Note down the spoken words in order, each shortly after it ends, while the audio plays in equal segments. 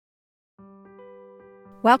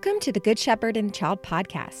Welcome to the Good Shepherd and Child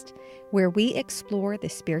podcast, where we explore the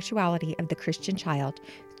spirituality of the Christian child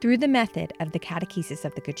through the method of the catechesis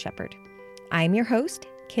of the Good Shepherd. I'm your host,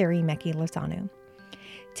 Carrie Mecki Lozano.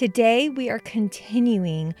 Today, we are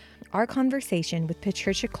continuing our conversation with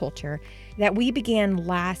Patricia Coulter that we began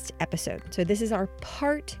last episode. So this is our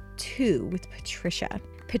part 2 with Patricia.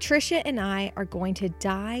 Patricia and I are going to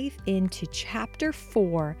dive into chapter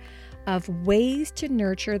 4 of Ways to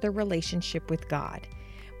Nurture the Relationship with God,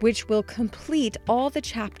 which will complete all the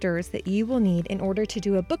chapters that you will need in order to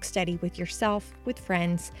do a book study with yourself, with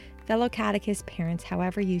friends, fellow catechists, parents,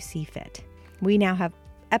 however you see fit. We now have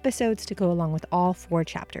episodes to go along with all 4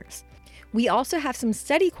 chapters. We also have some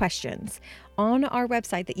study questions on our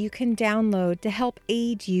website that you can download to help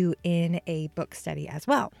aid you in a book study as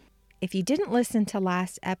well. If you didn't listen to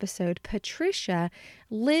last episode, Patricia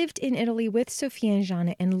lived in Italy with Sophia and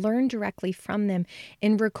Gianna and learned directly from them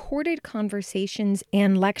in recorded conversations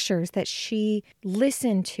and lectures that she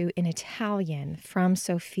listened to in Italian from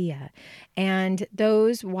Sophia. And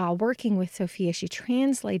those, while working with Sophia, she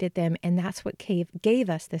translated them, and that's what gave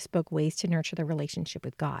us this book, Ways to Nurture the Relationship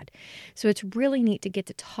with God. So it's really neat to get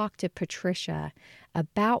to talk to Patricia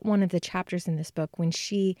about one of the chapters in this book when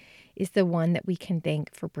she is the one that we can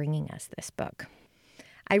thank for bringing us this book.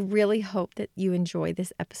 I really hope that you enjoy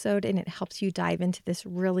this episode and it helps you dive into this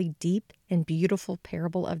really deep and beautiful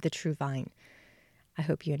parable of the true vine. I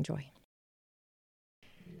hope you enjoy.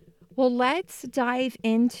 Well, let's dive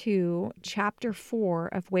into chapter 4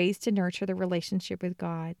 of Ways to Nurture the Relationship with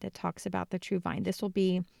God that talks about the true vine.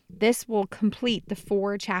 This will complete the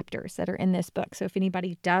 4 chapters that are in this book. So if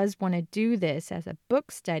anybody does want to do this as a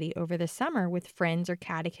book study over the summer with friends or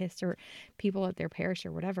catechists or people at their parish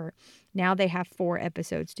or whatever, now they have 4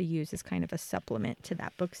 episodes to use as kind of a supplement to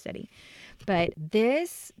that book study. But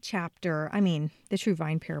this chapter, the true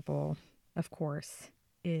vine parable, of course,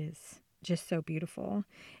 is just so beautiful.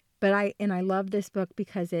 But I love this book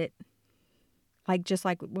because it, just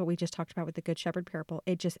like what we just talked about with the Good Shepherd parable,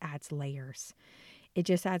 it just adds layers. It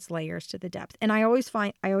just adds layers to the depth. And I always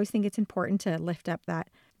think it's important to lift up that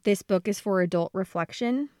this book is for adult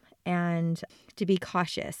reflection and to be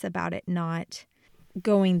cautious about it not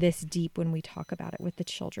going this deep when we talk about it with the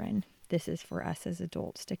children. This is for us as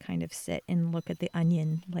adults to kind of sit and look at the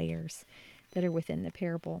onion layers that are within the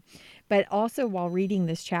parable. But also while reading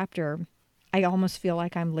this chapter, I almost feel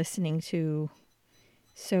like I'm listening to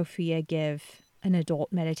Sophia give an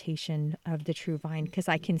adult meditation of the true vine, because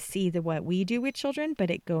I can see what we do with children, but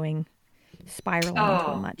it spiraling into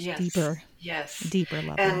a much deeper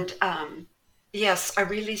level. And yes, I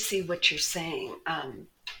really see what you're saying. And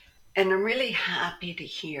I'm really happy to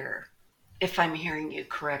hear, if I'm hearing you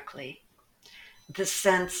correctly, the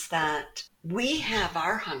sense that we have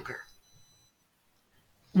our hunger.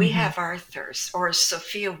 We have our thirst, or as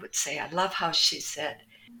Sophia would say, I love how she said,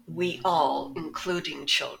 we all, including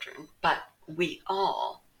children, but we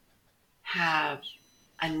all have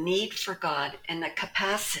a need for God and a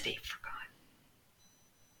capacity for God.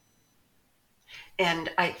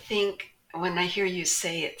 And I think when I hear you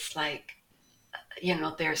say it's like,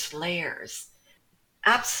 there's layers.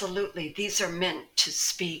 Absolutely, these are meant to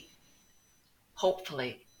speak,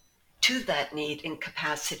 hopefully, to that need and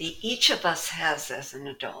capacity each of us has as an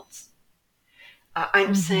adult.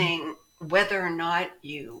 I'm saying whether or not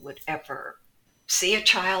you would ever see a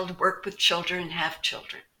child, work with children, have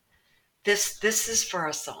children, this is for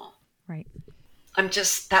us all. Right.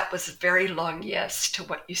 That was a very long yes to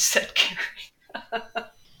what you said, Carrie.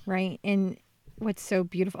 Right. And what's so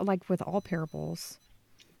beautiful, like with all parables,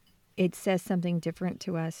 it says something different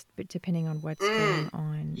to us, but depending on what's going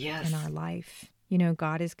on in our life.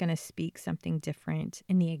 God is going to speak something different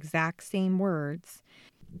in the exact same words.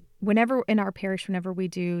 Whenever in our parish, whenever we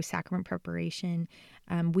do sacrament preparation,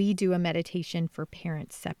 we do a meditation for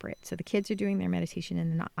parents separate. So the kids are doing their meditation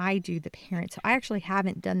and then I do the parents. So I actually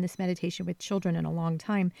haven't done this meditation with children in a long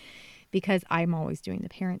time because I'm always doing the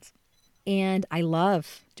parents. And I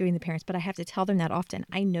love doing the parents, but I have to tell them that often.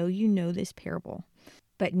 I know you know this parable,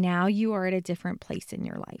 but now you are at a different place in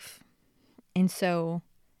your life. And so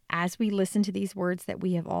as we listen to these words that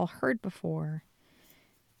we have all heard before,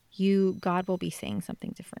 God will be saying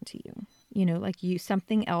something different to you.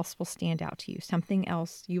 Something else will stand out to you. Something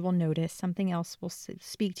else you will notice. Something else will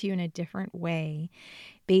speak to you in a different way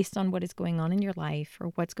based on what is going on in your life or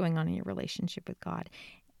what's going on in your relationship with God.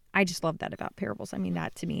 I just love that about parables.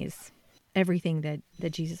 That to me is everything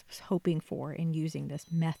that Jesus was hoping for in using this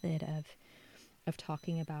method of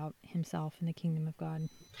talking about himself and the kingdom of God.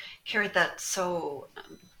 Carrie, that's so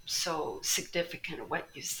significant what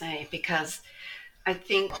you say, because I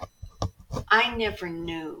think I never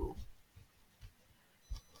knew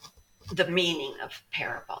the meaning of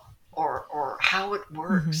parable, or how it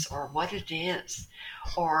works, or what it is,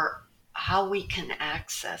 or how we can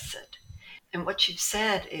access it. And what you've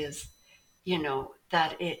said is,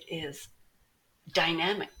 that it is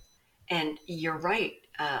dynamic. And you're right.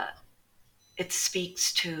 It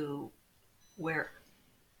speaks to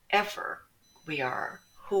wherever we are,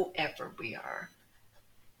 whoever we are,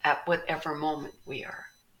 at whatever moment we are.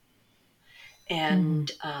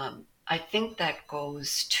 And I think that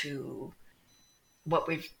goes to what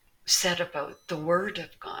we've said about the Word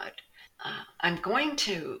of God. I'm going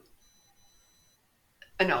to,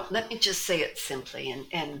 no, let me just say it simply.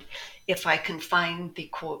 And if I can find the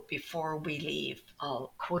quote before we leave,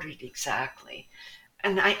 I'll quote it exactly.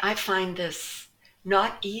 And I find this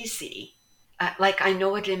not easy. Like I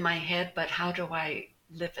know it in my head, but how do I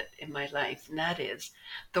live it in my life? And that is,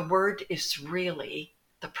 the Word is really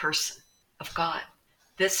the person of God.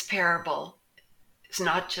 This parable is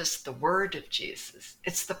not just the word of Jesus,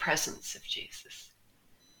 it's the presence of Jesus.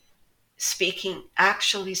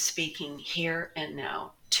 Actually speaking here and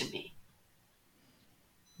now to me.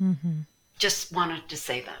 Just wanted to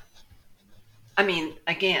say that. I mean,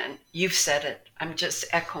 again, you've said it. I'm just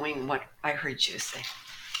echoing what I heard you say.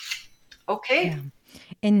 Okay. Yeah.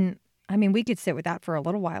 And I mean, we could sit with that for a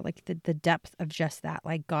little while, like the depth of just that,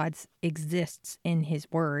 like God's exists in his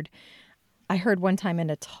word. I heard one time in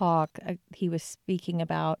a talk, he was speaking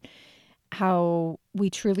about how we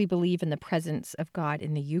truly believe in the presence of God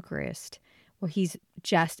in the Eucharist. Well, he's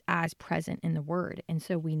just as present in the Word. And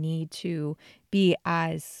so we need to be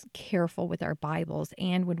as careful with our Bibles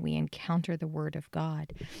and when we encounter the Word of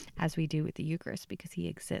God as we do with the Eucharist, because he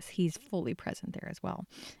exists. He's fully present there as well.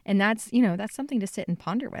 And that's something to sit and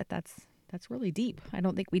ponder with. That's really deep. I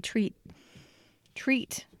don't think we treat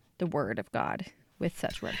the Word of God with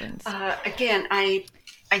such reverence. Again, I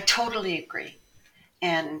totally agree.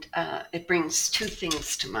 And it brings two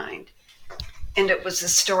things to mind. And it was a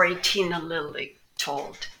story Tina Lilly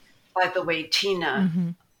told. By the way,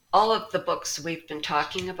 Tina, all of the books we've been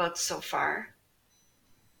talking about so far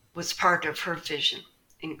was part of her vision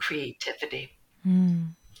and creativity.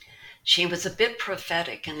 She was a bit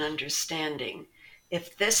prophetic in understanding,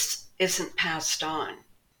 if this isn't passed on,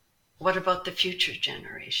 what about the future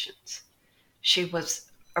generations? She was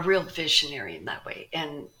a real visionary in that way,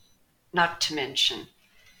 and not to mention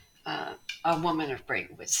a woman of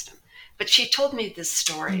great wisdom. But she told me this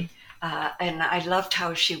story, and I loved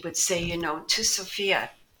how she would say, to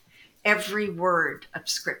Sophia, every word of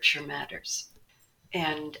Scripture matters.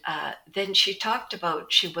 And then she talked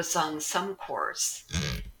about she was on some course,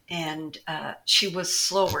 and she was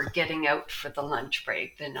slower getting out for the lunch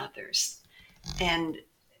break than others. And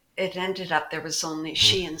it ended up there was only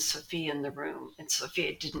she and Sophia in the room, and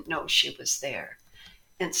Sophia didn't know she was there.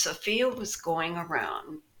 And Sophia was going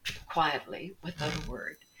around quietly without a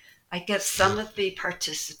word. I guess some of the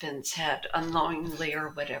participants had unknowingly or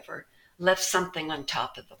whatever left something on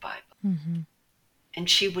top of the Bible. And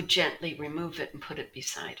she would gently remove it and put it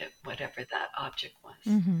beside it, whatever that object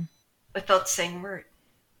was, without saying a word.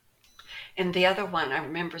 And the other one, I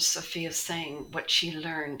remember Sophia saying what she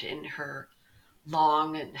learned in her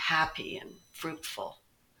long and happy and fruitful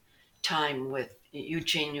time with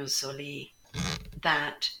Eugenio Zoli,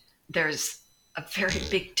 that there's a very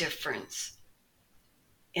big difference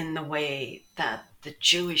in the way that the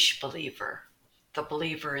Jewish believer, the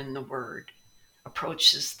believer in the Word,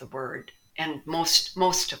 approaches the Word, and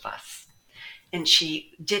most of us. And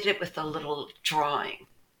she did it with a little drawing,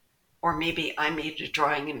 or maybe I made a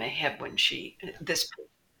drawing in my head when this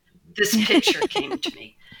picture came to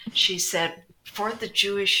me. She said, for the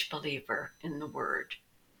Jewish believer in the Word,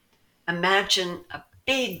 imagine a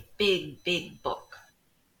big, big, big book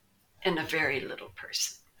and a very little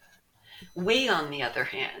person. We, on the other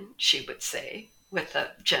hand, she would say, with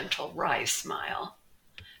a gentle, wry smile,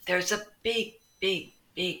 there's a big, big,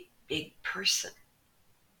 big, big person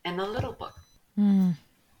and a little book.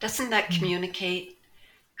 Doesn't that communicate?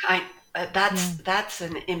 That's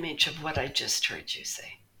an image of what I just heard you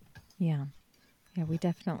say. Yeah, we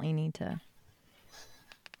definitely need to.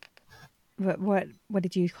 What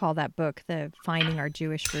did you call that book? The Finding Our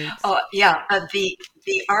Jewish Roots? Oh, yeah.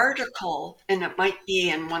 The article, and it might be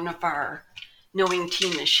in one of our, knowing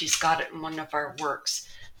Tina, she's got it in one of our works,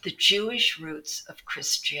 The Jewish Roots of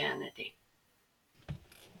Christianity.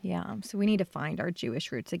 Yeah, so we need to find our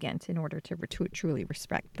Jewish roots again in order to truly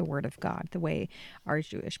respect the Word of God the way our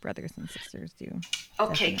Jewish brothers and sisters do.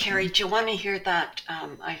 Okay, definitely. Carrie, do you want to hear that?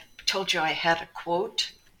 I told you I had a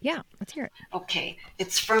quote. Yeah, let's hear it. Okay,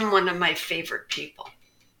 it's from one of my favorite people.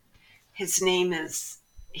 His name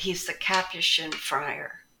he's a Capuchin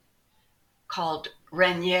friar called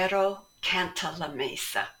Raniero Canta la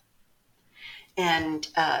Mesa. And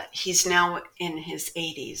he's now in his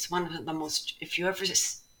 80s. One of the most, if you ever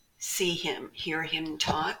see him, hear him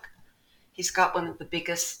talk, he's got one of the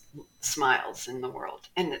biggest smiles in the world.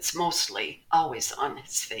 And it's mostly always on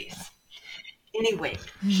his face. Anyway,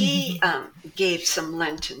 he gave some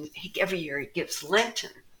Lenten, every year he gives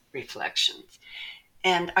Lenten reflections.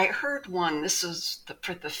 And I heard one, this was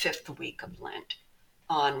for the 5th week of Lent,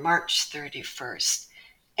 on March 31st.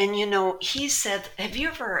 And, he said, have you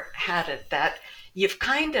ever had it that you've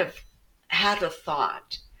kind of had a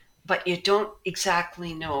thought, but you don't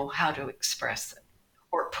exactly know how to express it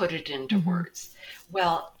or put it into words?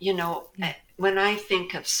 Well, when I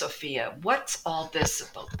think of Sophia, what's all this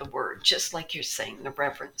about the word? Just like you're saying, the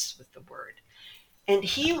reverence with the word. And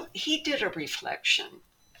he did a reflection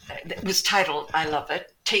that was titled, I love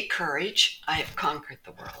it, Take Courage, I Have Conquered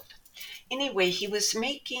the World. Anyway, he was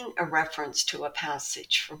making a reference to a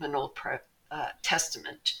passage from an Old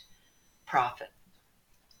Testament prophet.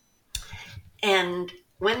 And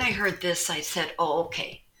when I heard this, I said, oh,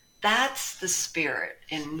 okay, that's the spirit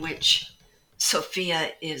in which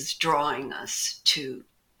Sophia is drawing us to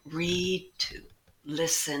read, to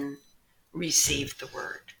listen, receive the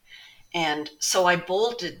word. And so I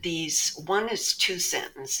bolded these. One is 2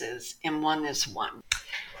 sentences and one is 1.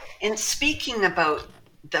 And speaking about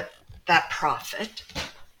that prophet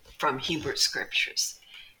from Hebrew scriptures,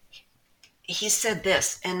 he said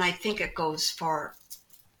this, and I think it goes for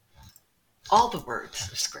all the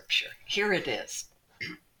words of scripture. Here it is.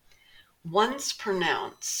 Once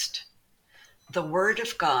pronounced, the word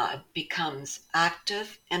of God becomes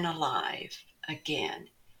active and alive again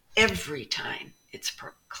every time it's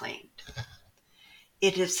proclaimed.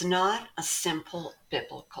 It is not a simple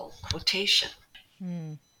biblical quotation.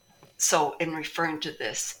 So in referring to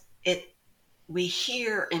this, we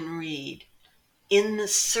hear and read in the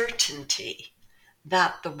certainty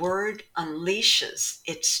that the word unleashes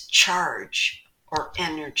its charge or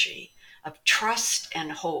energy of trust and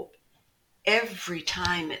hope every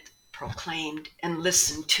time it's proclaimed and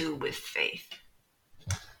listened to with faith.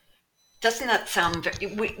 Doesn't that sound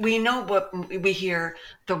we know what we hear,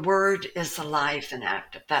 the word is alive and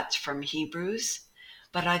active. That's from Hebrews.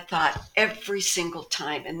 But I thought every single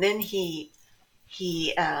time, and then he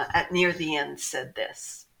at near the end said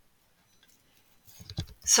this.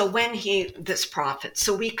 So when this prophet,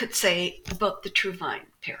 so we could say about the true vine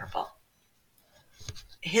parable,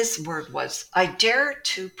 his word was, I dare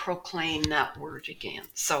to proclaim that word again.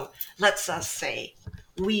 So let's us say,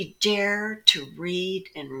 we dare to read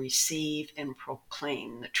and receive and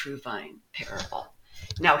proclaim the true vine parable.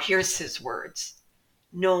 Now here's his words,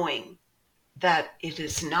 knowing that it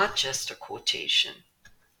is not just a quotation,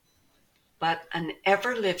 but an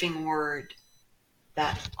ever-living word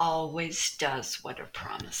that always does what it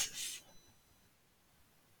promises.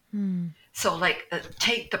 So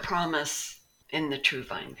take the promise in the true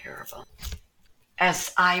vine parable.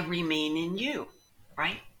 As I remain in you,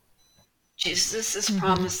 right? Jesus is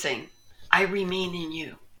promising, I remain in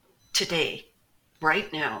you today,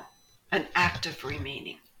 right now, an act of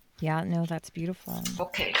remaining. Yeah, no, that's beautiful.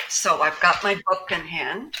 Okay, so I've got my book in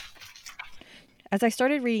hand. As I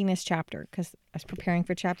started reading this chapter, because I was preparing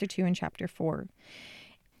for chapter 2 and chapter 4,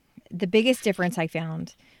 the biggest difference I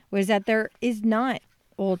found was that there is not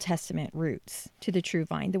Old Testament roots to the true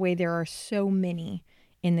vine, the way there are so many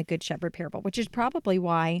in the Good Shepherd parable, which is probably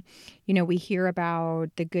why, we hear about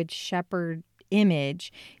the Good Shepherd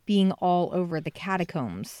image being all over the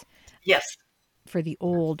catacombs. Yes. For the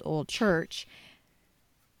old church.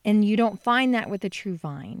 And you don't find that with the true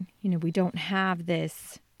vine. We don't have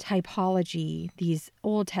this typology, these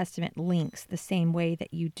Old Testament links the same way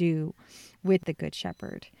that you do with the Good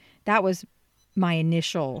Shepherd. That was my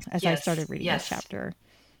initial, as I started reading this chapter,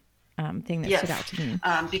 thing that stood out to me.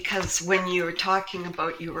 Because when you were talking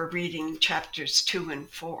about, you were reading chapters 2 and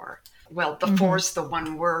 4. Well, the 4 is the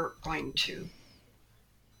one we're going to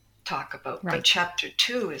talk about. Right. But chapter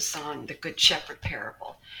 2 is on the Good Shepherd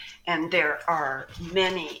parable. And there are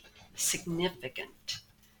many significant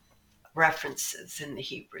references in the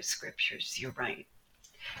Hebrew scriptures. You're right.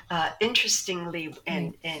 Interestingly,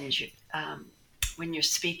 and when you're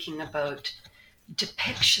speaking about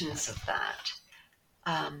depictions of that,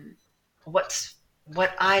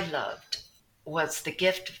 what I loved was the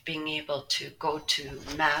gift of being able to go to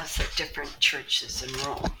Mass at different churches in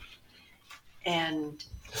Rome. And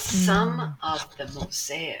some of the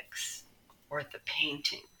mosaics or the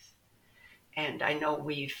paintings, and I know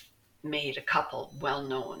we've made a couple well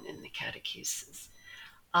known in the catechesis,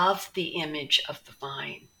 of the image of the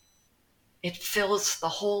vine. It fills the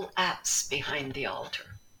whole apse behind the altar.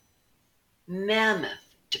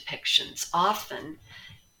 mammoth depictions, often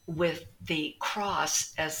with the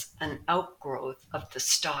cross as an outgrowth of the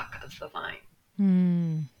stalk of the vine,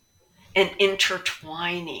 and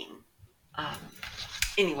intertwining. Um,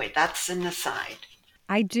 anyway, that's an aside.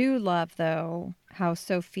 I do love, though, how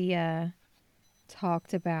Sophia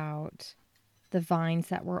talked about the vines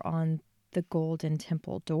that were on the golden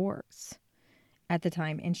temple doors at the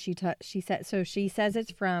time. And she says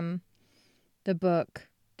it's from the book,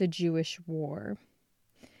 The Jewish War.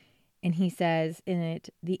 And he says in it,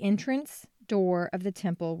 the entrance door of the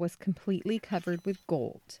temple was completely covered with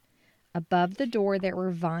gold. Above the door there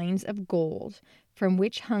were vines of gold, from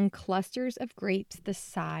which hung clusters of grapes the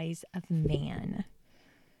size of man.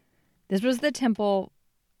 This was the temple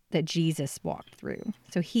that Jesus walked through.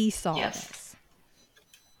 So he saw this,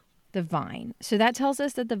 the vine. So that tells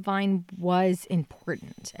us that the vine was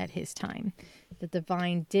important at his time, that the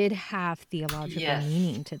vine did have theological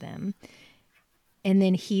meaning to them. And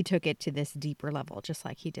then he took it to this deeper level, just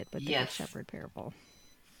like he did with the Good Shepherd parable.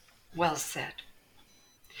 Well said.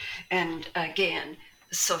 And again,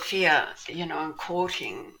 Sophia, I'm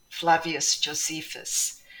quoting Flavius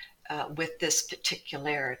Josephus with this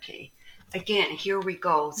particularity. Again, here we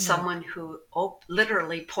go, someone who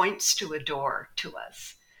literally points to a door to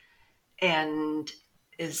us and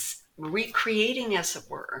is recreating, as it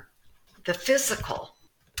were, the physical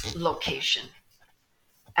location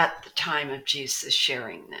at the time of Jesus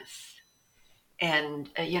sharing this. And,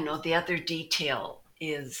 the other detail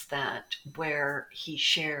is that where he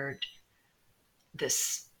shared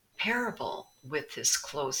this parable with his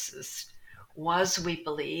closest was, we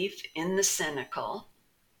believe, in the cenacle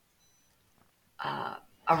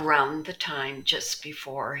around the time just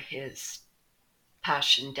before his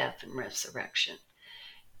passion, death, and resurrection.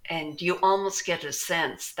 And you almost get a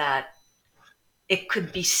sense that it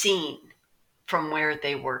could be seen from where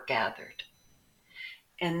they were gathered.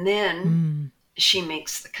 And then she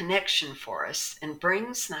makes the connection for us and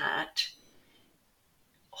brings that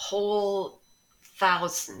whole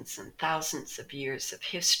thousands and thousands of years of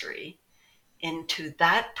history into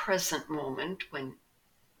that present moment when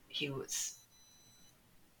he was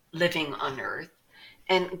living on earth,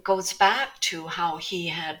 and goes back to how he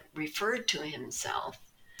had referred to himself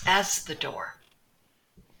as the door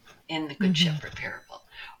in the Good Shepherd parable.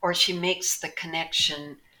 Or she makes the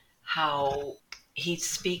connection how he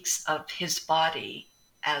speaks of his body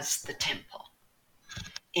as the temple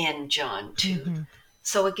in John 2.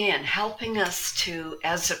 So again, helping us to,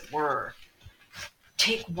 as it were,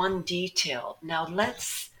 take one detail. Now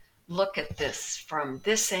let's look at this from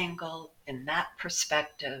this angle, in that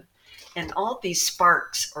perspective, and all these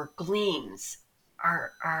sparks or gleams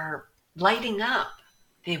are lighting up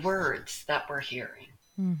the words that we're hearing.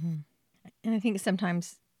 And I think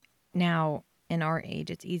sometimes now in our age,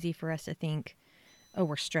 it's easy for us to think, oh,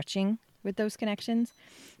 we're stretching with those connections,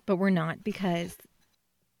 but we're not, because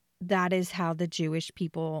that is how the Jewish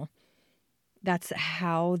people, that's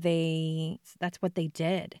what they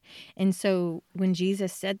did. And so when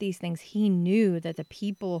Jesus said these things, he knew that the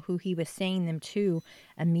people who he was saying them to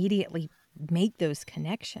immediately make those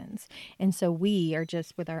connections. And so we are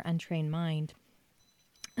just, with our untrained mind,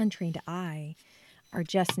 untrained eye, are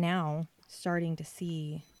just now starting to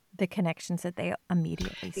see the connections that they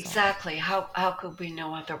immediately saw. Exactly. How could we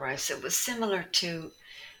know otherwise? It was similar to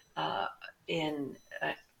about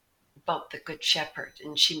the Good Shepherd,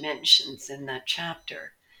 and she mentions in that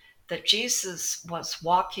chapter that Jesus was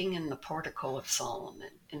walking in the portico of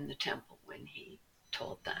Solomon in the temple when he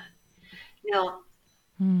told that. Now,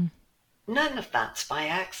 none of that's by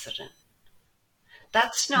accident.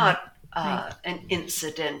 That's not an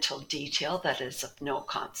incidental detail that is of no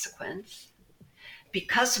consequence.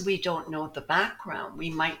 Because we don't know the background, we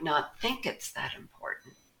might not think it's that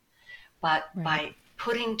important. But by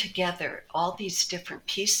putting together all these different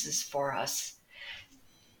pieces for us,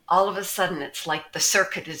 all of a sudden it's like the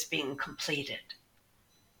circuit is being completed.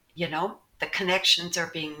 The connections are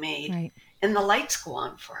being made, and the lights go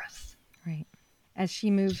on for us. Right. As she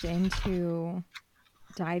moves into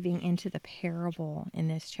diving into the parable in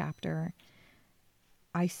this chapter,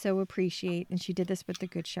 I so appreciate, and she did this with the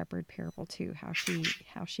Good Shepherd parable too, how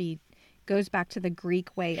she goes back to the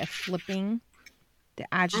Greek way of flipping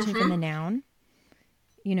the adjective and the noun.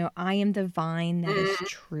 I am the vine that is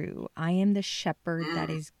true. I am the shepherd that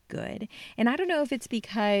is good. And I don't know if it's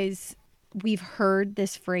because we've heard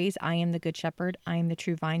this phrase, I am the good shepherd, I am the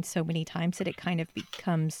true vine, so many times that it kind of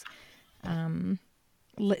becomes,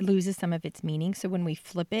 loses some of its meaning. So when we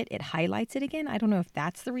flip it, it highlights it again. I don't know if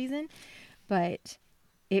that's the reason, but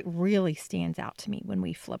it really stands out to me when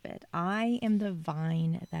we flip it. I am the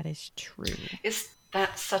vine that is true. Is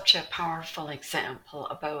that such a powerful example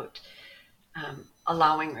about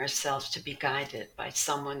allowing ourselves to be guided by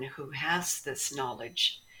someone who has this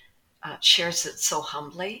knowledge, shares it so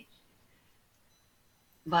humbly?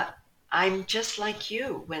 But I'm just like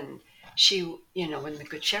you when when the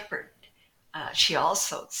Good Shepherd, she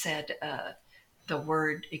also said the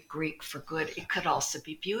word in Greek for good, it could also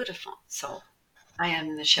be beautiful. So I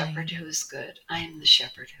am the shepherd Right. who is good. I am the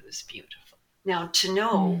shepherd who is beautiful. Now, to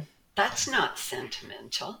know Mm. that's not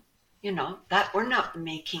sentimental, that we're not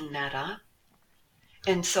making that up.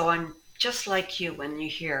 And so I'm just like you when you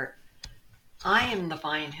hear, I am the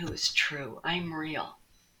vine who is true. I'm real.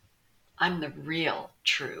 I'm the real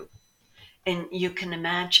true. And you can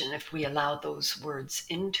imagine if we allow those words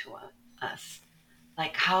into us,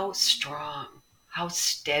 like how strong, how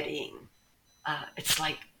steadying. It's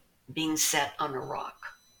like being set on a rock.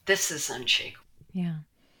 This is unshakable. Yeah.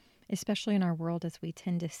 Especially in our world as we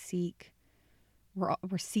tend to seek,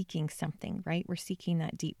 we're seeking something, right? We're seeking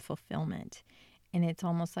that deep fulfillment. And it's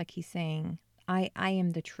almost like he's saying, I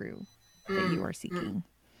am the true that you are Mm. seeking.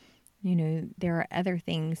 There are other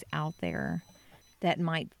things out there that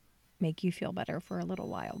might make you feel better for a little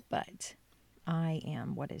while, but I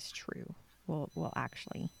am what is true. Will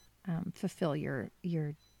actually fulfill your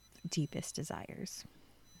deepest desires.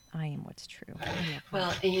 I am what's true. I love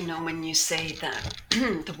Well, that. when you say that,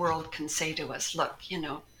 the world can say to us, look,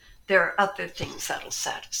 there are other things that'll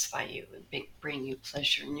satisfy you and bring you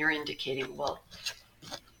pleasure. And you're indicating, well,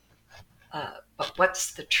 but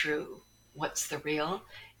what's the true? What's the real?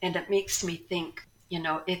 And it makes me think,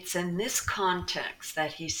 it's in this context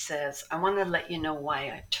that he says, I want to let you know why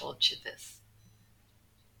I've told you this.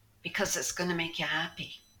 Because it's going to make you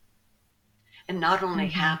happy. And not only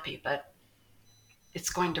Mm-hmm. happy, but it's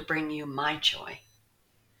going to bring you my joy.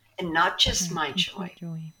 And not just Right. my Complete joy,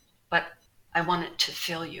 joy. but I want it to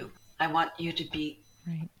fill you. I want you to be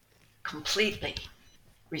Right. completely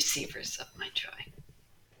receivers of my joy.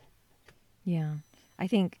 Yeah. I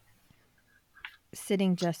think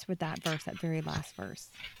sitting just with that verse, that very last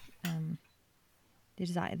verse, um,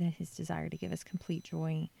 his desire to give us complete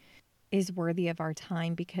joy is worthy of our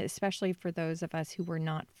time, because especially for those of us who were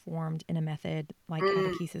not formed in a method like Mm,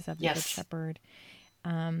 Catechesis of the Good yes. Shepherd,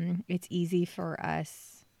 it's easy for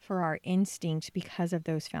us, for our instinct, because of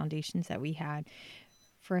those foundations that we had,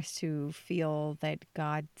 for us to feel that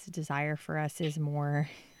God's desire for us is more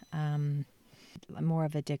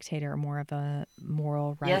of a dictator, more of a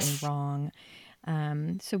moral right and Yes. wrong.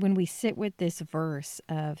 So when we sit with this verse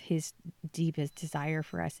of his deepest desire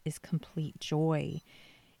for us is complete joy,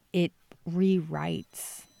 it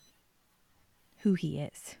rewrites who he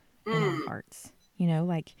is in our Mm, hearts.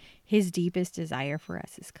 Like his deepest desire for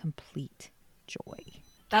us is complete joy.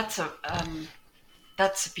 that's a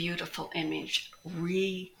beautiful image.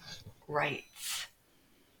 Rewrites.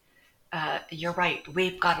 You're right.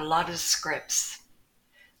 We've got a lot of scripts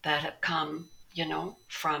that have come,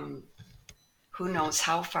 from who knows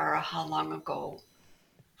how far or how long ago,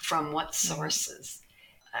 from what Right. sources.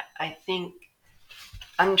 I think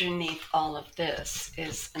underneath all of this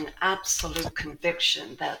is an absolute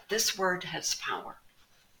conviction that this word has power.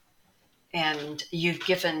 And you've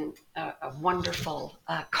given a wonderful,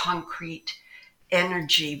 concrete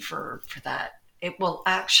energy for that. It will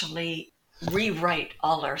actually rewrite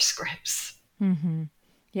all our scripts. Mm-hmm.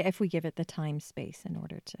 Yeah, if we give it the time space in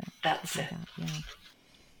order to That's do it. that. Yeah.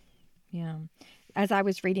 Yeah. As I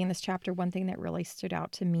was reading this chapter, one thing that really stood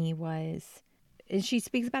out to me was, and she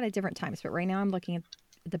speaks about it at different times, but right now I'm looking at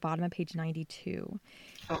the bottom of page 92,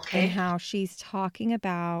 and Okay. how she's talking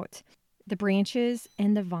about the branches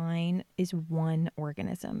and the vine is one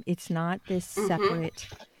organism. It's not this Mm-hmm. separate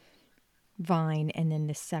vine and then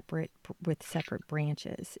the separate with separate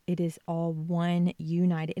branches. It is all one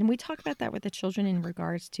united. And we talk about that with the children in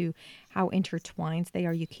regards to how intertwined they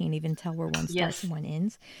are. You can't even tell where one starts Yes. and one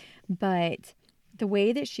ends. But the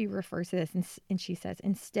way that she refers to this, and she says,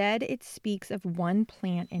 instead, it speaks of one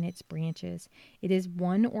plant and its branches. It is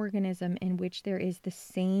one organism in which there is the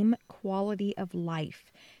same quality of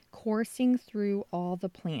life coursing through all the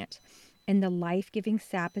plant. And the life giving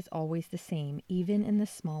sap is always the same, even in the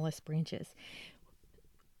smallest branches.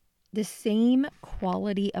 The same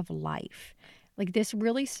quality of life. Like, this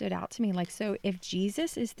really stood out to me. Like, so if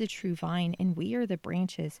Jesus is the true vine and we are the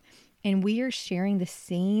branches, and we are sharing the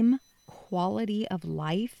same quality of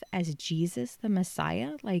life as Jesus, the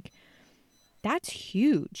Messiah, like, that's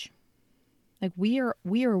huge. Like, we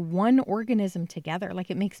are one organism together. Like,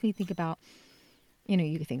 it makes me think about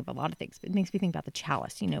you can think of a lot of things, but it makes me think about the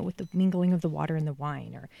chalice, with the mingling of the water and the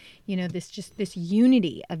wine, or, this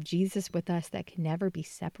unity of Jesus with us that can never be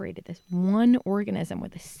separated. This one organism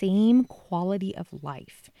with the same quality of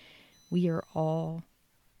life. We are all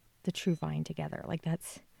the true vine together. Like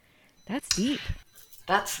that's deep.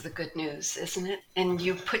 That's the good news, isn't it? And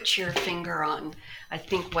you put your finger on, I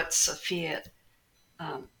think what Sophia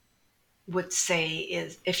would say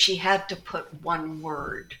is, if she had to put one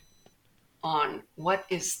word on what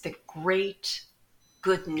is the great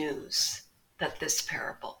good news that this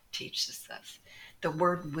parable teaches us, the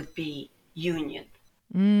word would be union.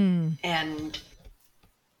 And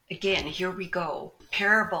again, here we go.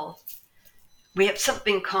 Parable, we have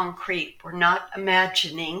something concrete. We're not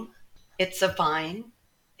imagining. It's a vine,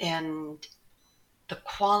 and the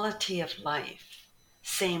quality of life,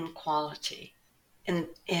 same quality. And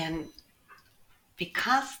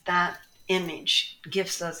because that image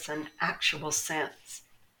gives us an actual sense,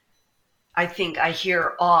 I think I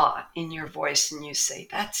hear awe in your voice, and you say,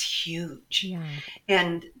 that's huge. Yeah.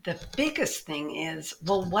 And the biggest thing is,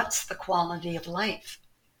 well, what's the quality of life?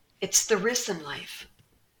 It's the risen life.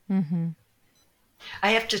 Mm-hmm.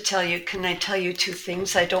 I have to tell you, can I tell you two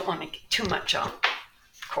things? I don't want to get too much on,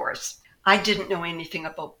 of course. I didn't know anything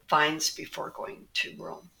about vines before going to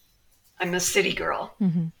Rome. I'm a city girl.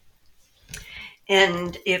 Mm-hmm.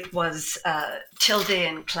 And it was Tilde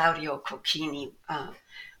and Claudio Cocchini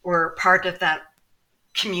were part of that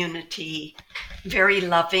community, very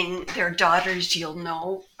loving. Their daughters, you'll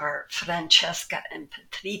know, are Francesca and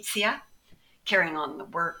Patricia, carrying on the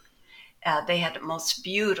work. They had the most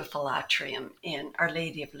beautiful atrium in Our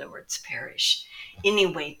Lady of Lourdes Parish.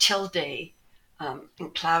 Anyway, Tilde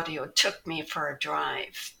and Claudio took me for a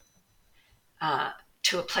drive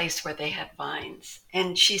to a place where they had vines.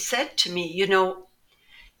 And she said to me,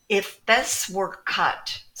 if this were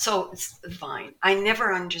cut, so it's the vine, I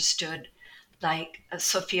never understood, like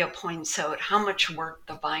Sophia points out, how much work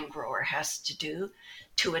the vine grower has to do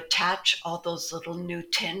to attach all those little new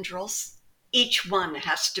tendrils. Each one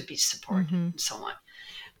has to be supported and so on.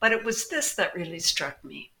 But it was this that really struck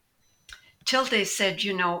me. Tilde said,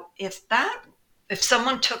 if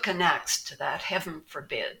someone took an axe to that, heaven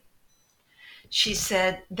forbid, she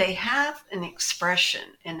said, they have an expression,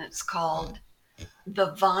 and it's called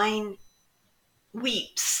the vine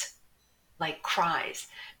weeps, like cries,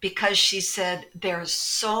 because she said there's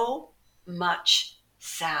so much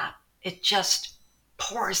sap. It just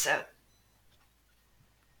pours out.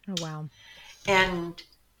 Oh, wow. And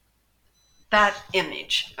that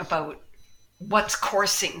image about what's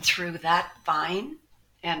coursing through that vine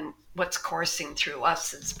and what's coursing through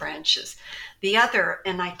us as branches. The other,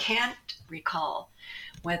 and I can't recall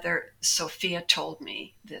whether Sophia told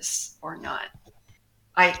me this or not.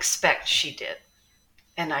 I expect she did.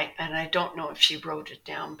 And I don't know if she wrote it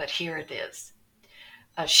down, but here it is.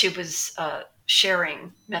 She was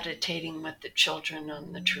meditating with the children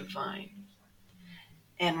on the true vine.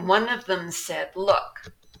 And one of them said,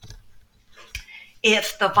 look,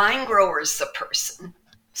 if the vine grower is the person,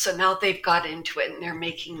 so now they've got into it and they're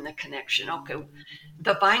making the connection. Okay,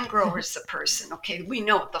 the vine grower is the person. Okay, we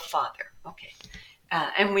know the Father. Okay,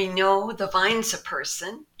 and we know the vine's a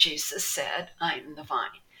person. Jesus said, I'm the vine.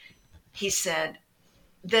 He said,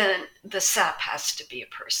 then the sap has to be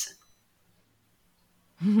a person.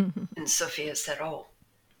 And Sophia said, oh,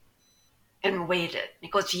 and waited. He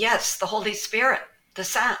goes, yes, the Holy Spirit, the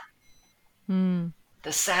sap. The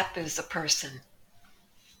sap is a person,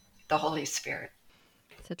 the Holy Spirit.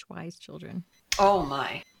 Such wise children. Oh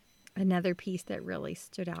my. Another piece that really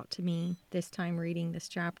stood out to me this time reading this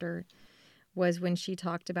chapter was when she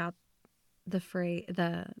talked about the phrase,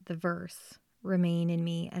 the verse, remain in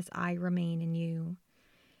me as I remain in you.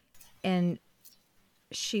 And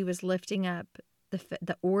she was lifting up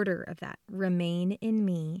the order of that, remain in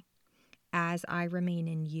me as I remain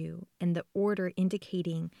in you. And the order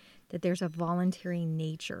indicating that there's a voluntary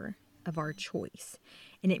nature of our choice.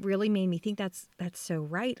 And it really made me think that's so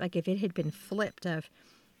right. Like if it had been flipped of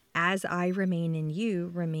as I remain in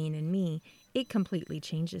you, remain in me, it completely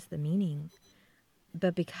changes the meaning.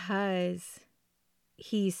 But because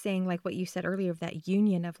he's saying, like what you said earlier, of that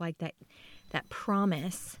union of like that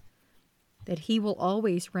promise that he will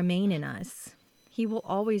always remain in us. He will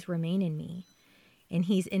always remain in me. And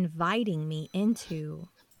he's inviting me into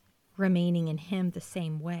remaining in him the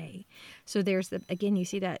same way. So there's, again, you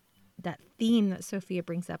see that theme that Sophia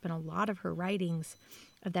brings up in a lot of her writings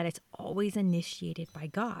of that it's always initiated by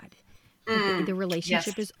God. The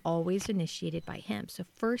relationship is always initiated by him. So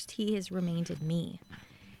first he has remained in me.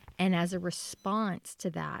 And as a response to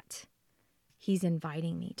that, he's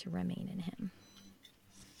inviting me to remain in him.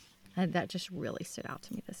 That just really stood out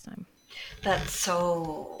to me this time. That's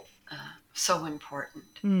so important.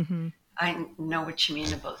 Mm-hmm. I know what you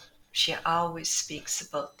mean about, she always speaks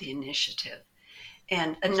about the initiative.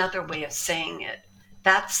 And another way of saying it,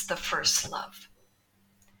 that's the first love.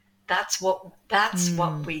 That's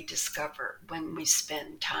what we discover when we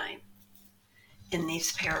spend time in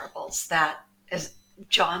these parables, that, as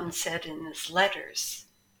John said in his letters,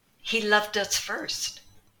 he loved us first.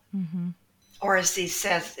 Mm-hmm. Or as he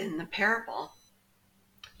says in the parable,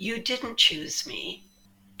 you didn't choose me,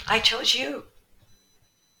 I chose you.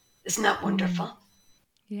 Isn't that wonderful?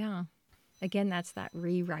 Yeah. Again, that's that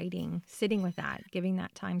rewriting, sitting with that, giving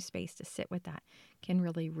that time space to sit with that can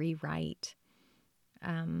really rewrite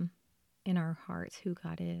in our hearts who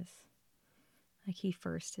God is. Like he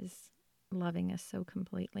first is loving us so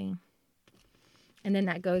completely. And then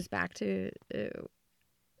that goes back to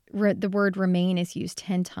the word remain is used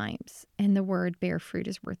 10 times, and the word bear fruit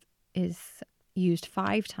is used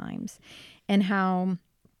 5 times, and how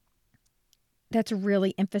that's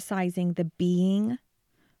really emphasizing the being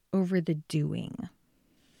over the doing.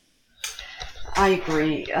 I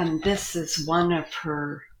agree. And this is one of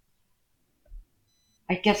her,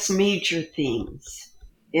 I guess, major themes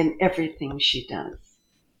in everything she does,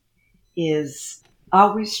 is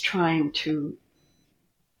always trying to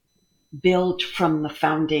build from the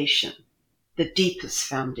foundation, the deepest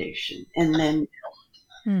foundation, and then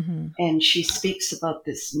and she speaks about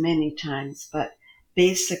this many times, but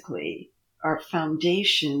basically our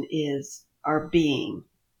foundation is our being,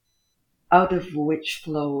 out of which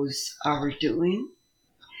flows our doing.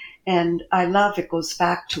 And I love, it goes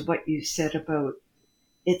back to what you said about,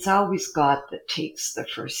 it's always God that takes the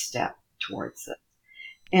first step towards it.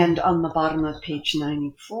 And on the bottom of page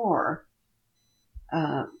 94,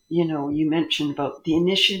 you mentioned about the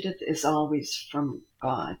initiative is always from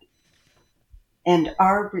God. And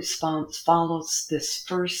our response follows this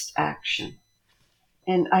first action.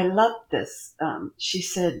 And I love this. She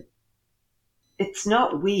said, it's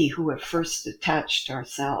not we who have first attached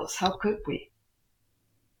ourselves. How could we?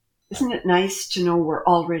 Isn't it nice to know we're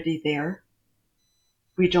already there?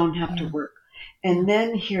 We don't have to work. And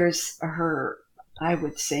then here's her, I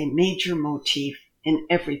would say, major motif in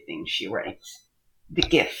everything she writes, the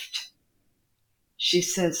gift. She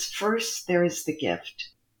says, first there is the gift,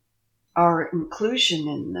 our inclusion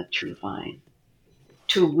in the true vine,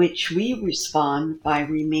 to which we respond by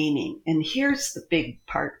remaining. And here's the big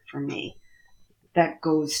part for me that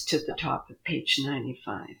goes to the top of page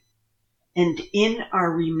 95. And in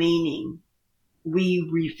our remaining, we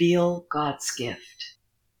reveal God's gift,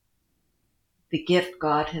 the gift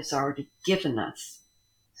God has already given us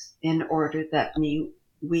in order that we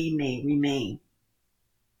may remain.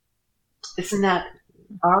 Isn't that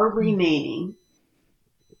our remaining,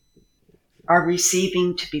 our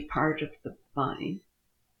receiving to be part of the vine?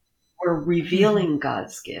 We're revealing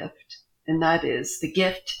God's gift, and that is the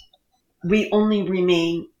gift. We only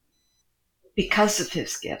remain because of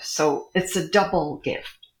his gift. So it's a double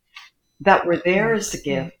gift. That we're there as a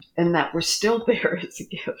gift, and that we're still there as a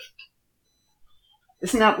gift.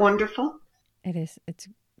 Isn't that wonderful? It is. It's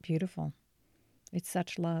beautiful. It's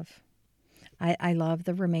such love. I love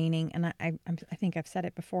the remaining, and I think I've said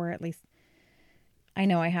it before, at least I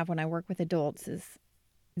know I have when I work with adults, is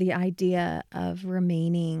the idea of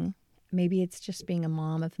remaining. Maybe it's just being a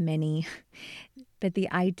mom of many, but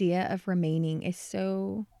the idea of remaining is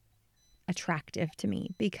so attractive to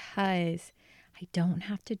me because I don't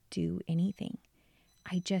have to do anything.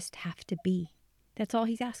 I just have to be. That's all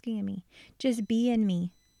he's asking of me. Just be in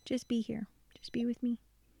me. Just be here. Just be with me.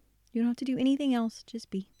 You don't have to do anything else.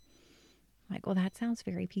 Just be. I'm like, well, that sounds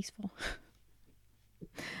very peaceful.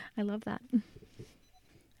 I love that.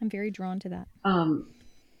 I'm very drawn to that.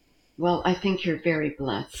 Well, I think you're very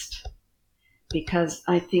blessed, because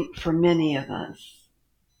I think for many of us,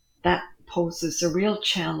 that poses a real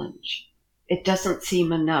challenge. It doesn't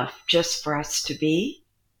seem enough just for us to be.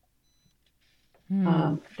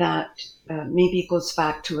 That maybe goes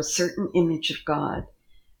back to a certain image of God,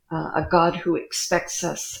 a God who expects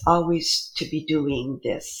us always to be doing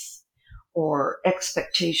this, or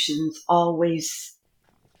expectations always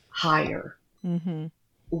higher.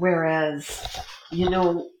 Whereas,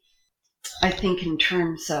 I think in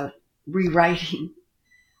terms of rewriting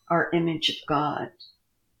our image of God,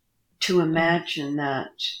 to imagine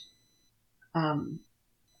that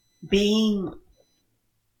being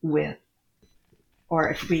with, or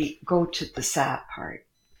if we go to the sap part,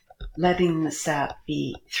 letting the sap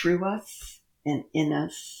be through us and in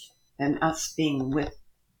us, and us being with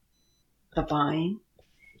the vine,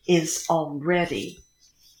 is already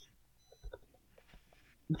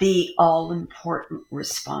the all-important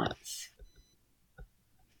response.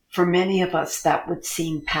 For many of us, that would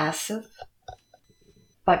seem passive,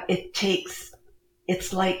 but it's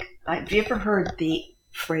like, have you ever heard the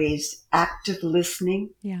phrase active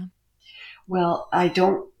listening? Yeah. Well, I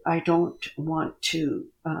don't want to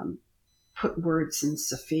put words in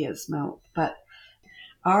Sophia's mouth, but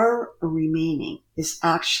our remaining is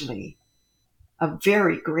actually a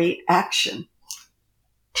very great action.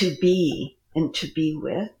 To be and to be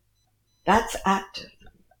with, that's active.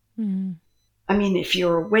 Mm. I mean, if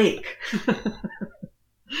you're awake.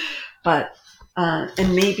 But,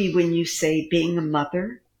 and maybe when you say being a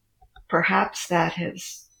mother, perhaps that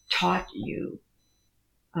has taught you,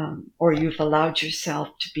 or you've allowed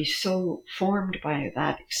yourself to be so formed by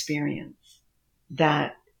that experience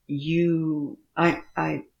that you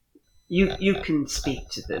can speak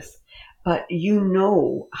to this, but you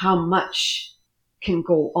know how much can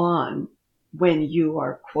go on when you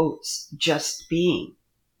are, quotes, just being.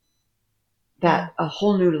 That a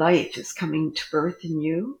whole new life is coming to birth in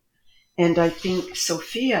you. And I think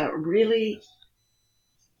Sophia really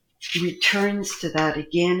returns to that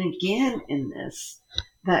again and again in this,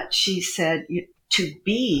 that she said to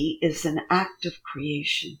be is an act of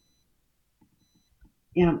creation.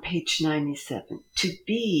 On page 97, to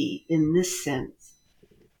be in this sense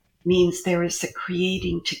means there is a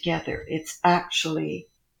creating together. It's actually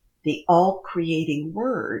the all-creating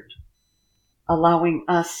word allowing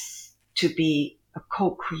us to be a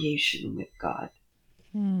co-creation with God.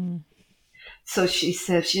 Mm. So she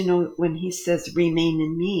says, when he says, remain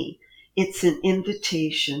in me, it's an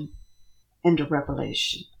invitation and a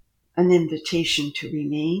revelation. An invitation to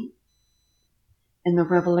remain, and the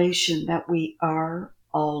revelation that we are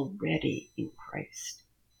already in Christ.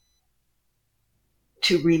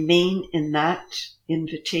 To remain in that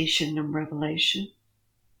invitation and revelation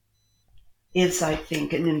is, I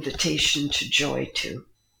think, an invitation to joy too.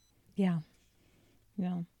 Yeah.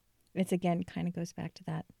 Yeah. It's again kind of goes back to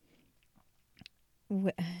that,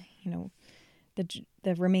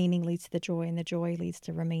 the remaining leads to the joy, and the joy leads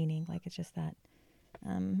to remaining. Like, it's just that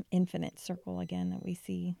infinite circle again that we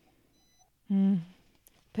see.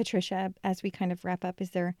 Patricia, as we kind of wrap up, is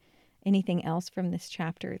there anything else from this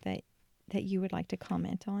chapter that you would like to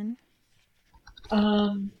comment on?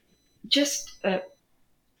 Just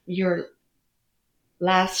your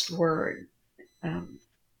last word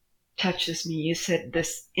touches me. You said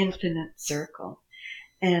this infinite circle.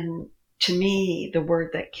 And to me, the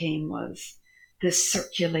word that came was this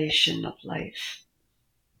circulation of life.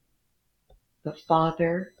 The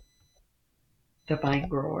Father, the vine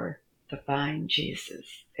grower, the vine Jesus,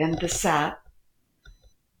 and the sap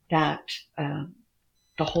that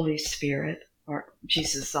the Holy Spirit, or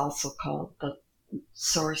Jesus also called the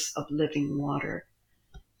source of living water,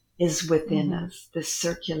 is within us. This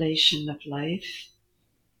circulation of life.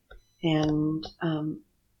 And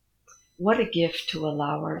what a gift to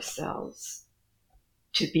allow ourselves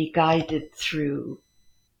to be guided through.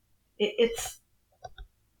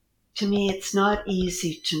 To me, it's not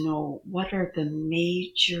easy to know what are the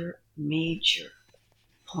major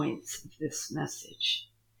points of this message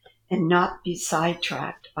and not be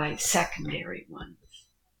sidetracked by secondary ones.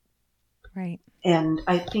 Right. And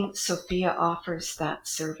I think Sophia offers that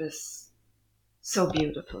service so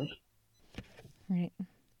beautifully. Right.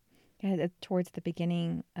 Yeah, towards the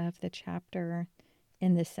beginning of the chapter,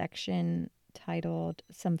 in this section titled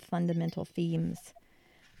Some Fundamental Themes,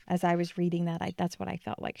 as I was reading that, that's what I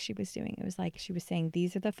felt like she was doing. It was like she was saying,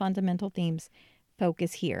 these are the fundamental themes.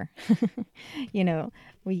 Focus here.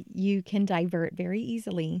 You can divert very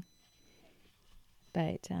easily,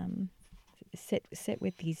 but sit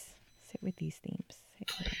with these themes.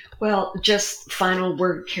 Well, just final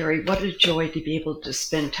word, Carrie. What a joy to be able to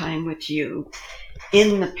spend time with you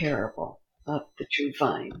in the parable of the true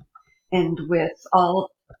vine, and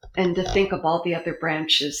to think of all the other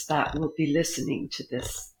branches that will be listening to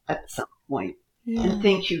this at some point. Yeah. And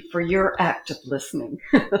thank you for your active listening.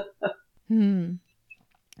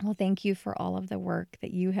 Well, thank you for all of the work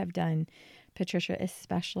that you have done, Patricia,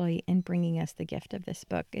 especially in bringing us the gift of this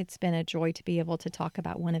book. It's been a joy to be able to talk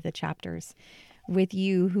about one of the chapters with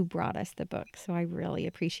you who brought us the book. So I really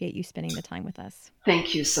appreciate you spending the time with us.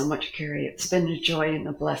 Thank you so much, Carrie. It's been a joy and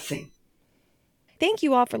a blessing. Thank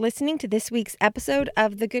you all for listening to this week's episode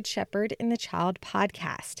of The Good Shepherd and the Child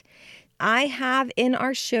podcast. I have in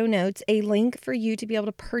our show notes a link for you to be able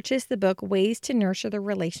to purchase the book, Ways to Nurture the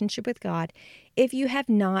Relationship with God. If you have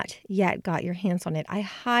not yet got your hands on it, I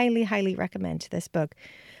highly, highly recommend this book.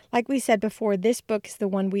 Like we said before, this book is the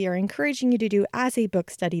one we are encouraging you to do as a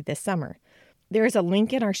book study this summer. There is a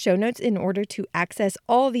link in our show notes in order to access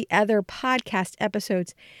all the other podcast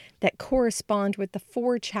episodes that correspond with the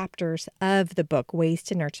 4 chapters of the book, Ways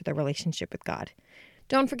to Nurture the Relationship with God.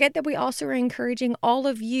 Don't forget that we also are encouraging all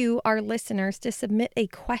of you, our listeners, to submit a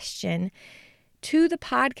question to the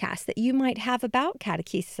podcast that you might have about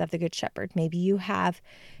Catechesis of the Good Shepherd. Maybe you have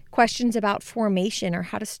questions about formation or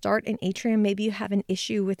how to start an atrium. Maybe you have an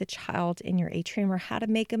issue with a child in your atrium or how to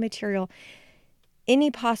make a material.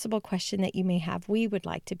 Any possible question that you may have, we would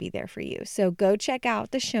like to be there for you. So go check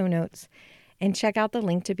out the show notes and check out the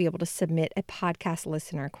link to be able to submit a podcast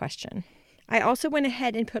listener question. I also went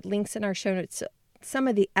ahead and put links in our show notes to some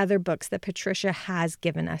of the other books that Patricia has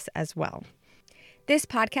given us as well. This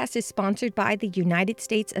podcast is sponsored by the United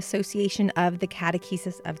States Association of the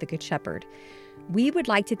Catechesis of the Good Shepherd. We would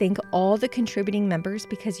like to thank all the contributing members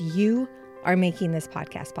because you are making this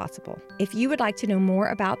podcast possible. If you would like to know more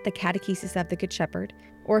about the Catechesis of the Good Shepherd,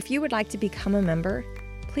 or if you would like to become a member,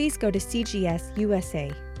 please go to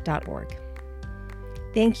cgsusa.org.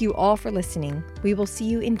 Thank you all for listening. We will see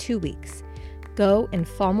you in 2 weeks. Go and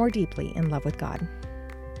fall more deeply in love with God.